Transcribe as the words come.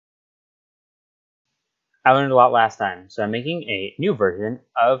I learned a lot last time, so I'm making a new version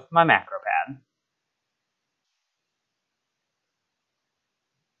of my Macropad.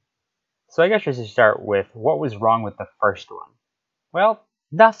 So I guess I should start with what was wrong with the first one. Well,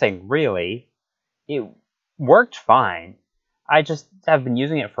 nothing really. It worked fine. I just have been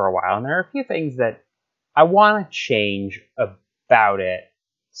using it for a while, and there are a few things that I want to change about it.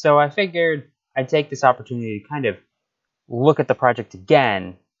 So I figured I'd take this opportunity to kind of look at the project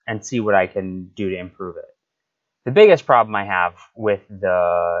again and see what I can do to improve it. The biggest problem I have with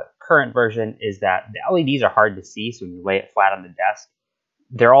the current version is that the LEDs are hard to see, so when you lay it flat on the desk,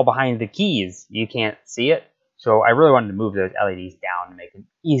 they're all behind the keys. You can't see it. So I really wanted to move those LEDs down to make them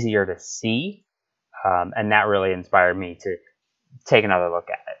easier to see, and that really inspired me to take another look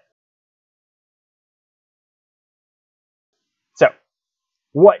at it. So,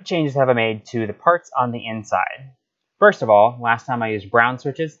 what changes have I made to the parts on the inside? First of all, last time I used brown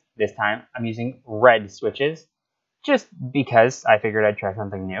switches. This time I'm using red switches, just because I figured I'd try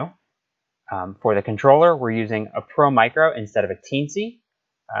something new. For the controller, we're using a Pro Micro instead of a Teensy,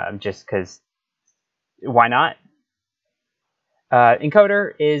 just because, why not?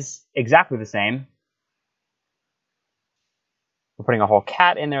 Encoder is exactly the same. We're putting a whole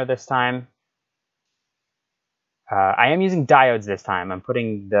cat in there this time. I am using diodes this time. I'm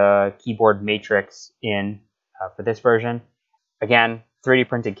putting the keyboard matrix in for this version. Again, 3D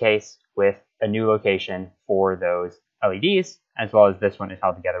printed case with a new location for those LEDs, as well as this one is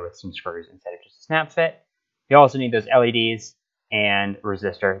held together with some screws instead of just a snap fit. You also need those LEDs and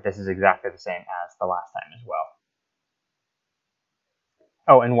resistor. This is exactly the same as the last time as well.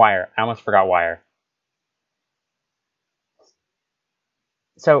 Oh, and wire. I almost forgot wire.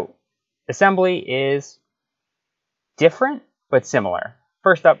 So assembly is different, but similar.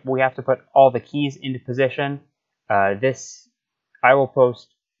 First up, we have to put all the keys into position. I will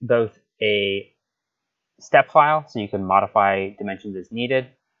post both a step file so you can modify dimensions as needed.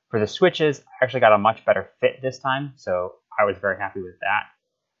 For the switches, I actually got a much better fit this time, so I was very happy with that.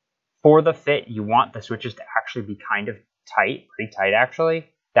 For the fit, you want the switches to actually be kind of tight, pretty tight actually.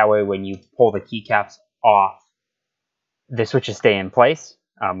 That way when you pull the keycaps off, the switches stay in place,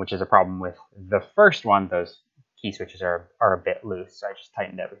 which is a problem with the first one. Those key switches are a bit loose, so I just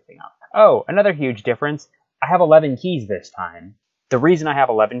tightened everything up. Oh, another huge difference, I have 11 keys this time. The reason I have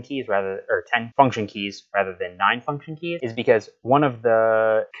 11 keys or 10 function keys rather than 9 function keys is because one of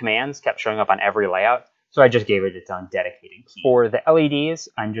the commands kept showing up on every layout, so I just gave it its own dedicated key. For the LEDs,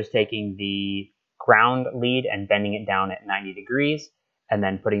 I'm just taking the ground lead and bending it down at 90 degrees, and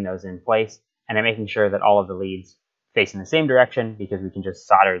then putting those in place, and I'm making sure that all of the leads face in the same direction because we can just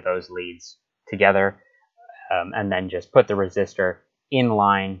solder those leads together, and then just put the resistor in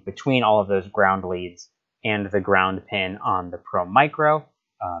line between all of those ground leads and the ground pin on the Pro Micro,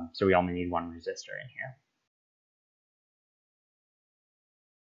 so we only need one resistor in here.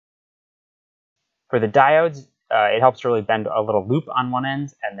 For the diodes, it helps to really bend a little loop on one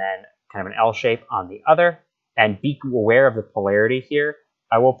end and then kind of an L shape on the other. And be aware of the polarity here.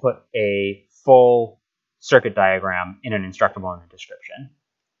 I will put a full circuit diagram in an instructable in the description.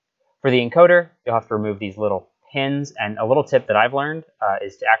 For the encoder, you'll have to remove these little pins, and a little tip that I've learned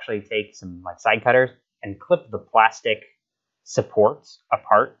is to actually take some side cutters and clip the plastic supports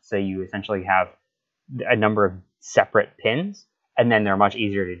apart, so you essentially have a number of separate pins, and then they're much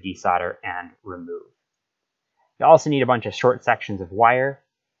easier to desolder and remove. You also need a bunch of short sections of wire,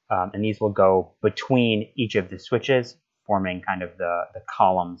 and these will go between each of the switches, forming kind of the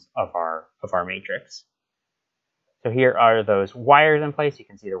columns of our matrix. So here are those wires in place. You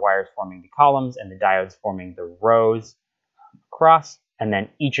can see the wires forming the columns and the diodes forming the rows across. And then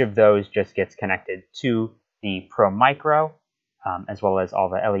each of those just gets connected to the Pro Micro, as well as all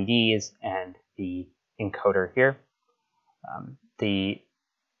the LEDs and the encoder here. The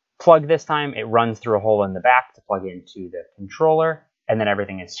plug this time, it runs through a hole in the back to plug into the controller, and then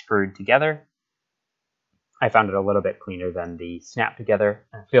everything is screwed together. I found it a little bit cleaner than the snap together,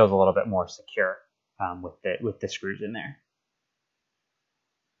 and it feels a little bit more secure with the screws in there.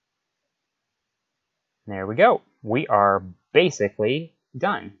 There we go. We are basically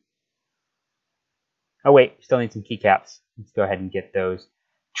done. Oh wait, still need some keycaps. Let's go ahead and get those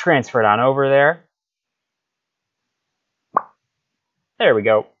transferred on over there. There we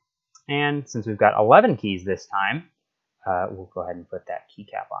go. And since we've got 11 keys this time, we'll go ahead and put that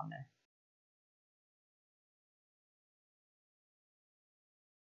keycap on there.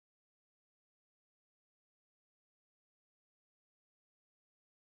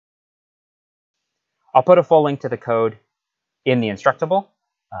 I'll put a full link to the code in the instructable,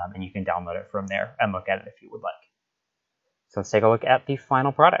 and you can download it from there and look at it if you would like. So let's take a look at the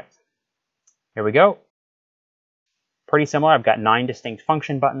final product. Here we go. pretty similar. I've got 9 distinct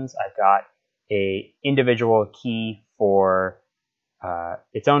function buttons. I've got a individual key for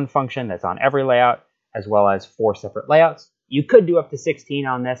its own function that's on every layout, as well as 4 separate layouts. You could do up to 16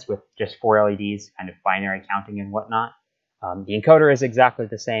 on this with just 4 LEDs, kind of binary counting and whatnot. The encoder is exactly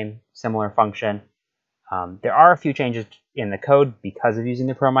the same, similar function. There are a few changes in the code because of using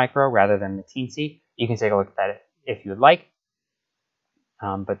the Pro Micro rather than the Teensy. You can take a look at that if you would like.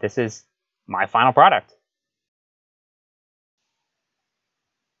 But this is my final product.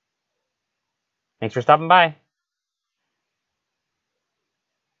 Thanks for stopping by.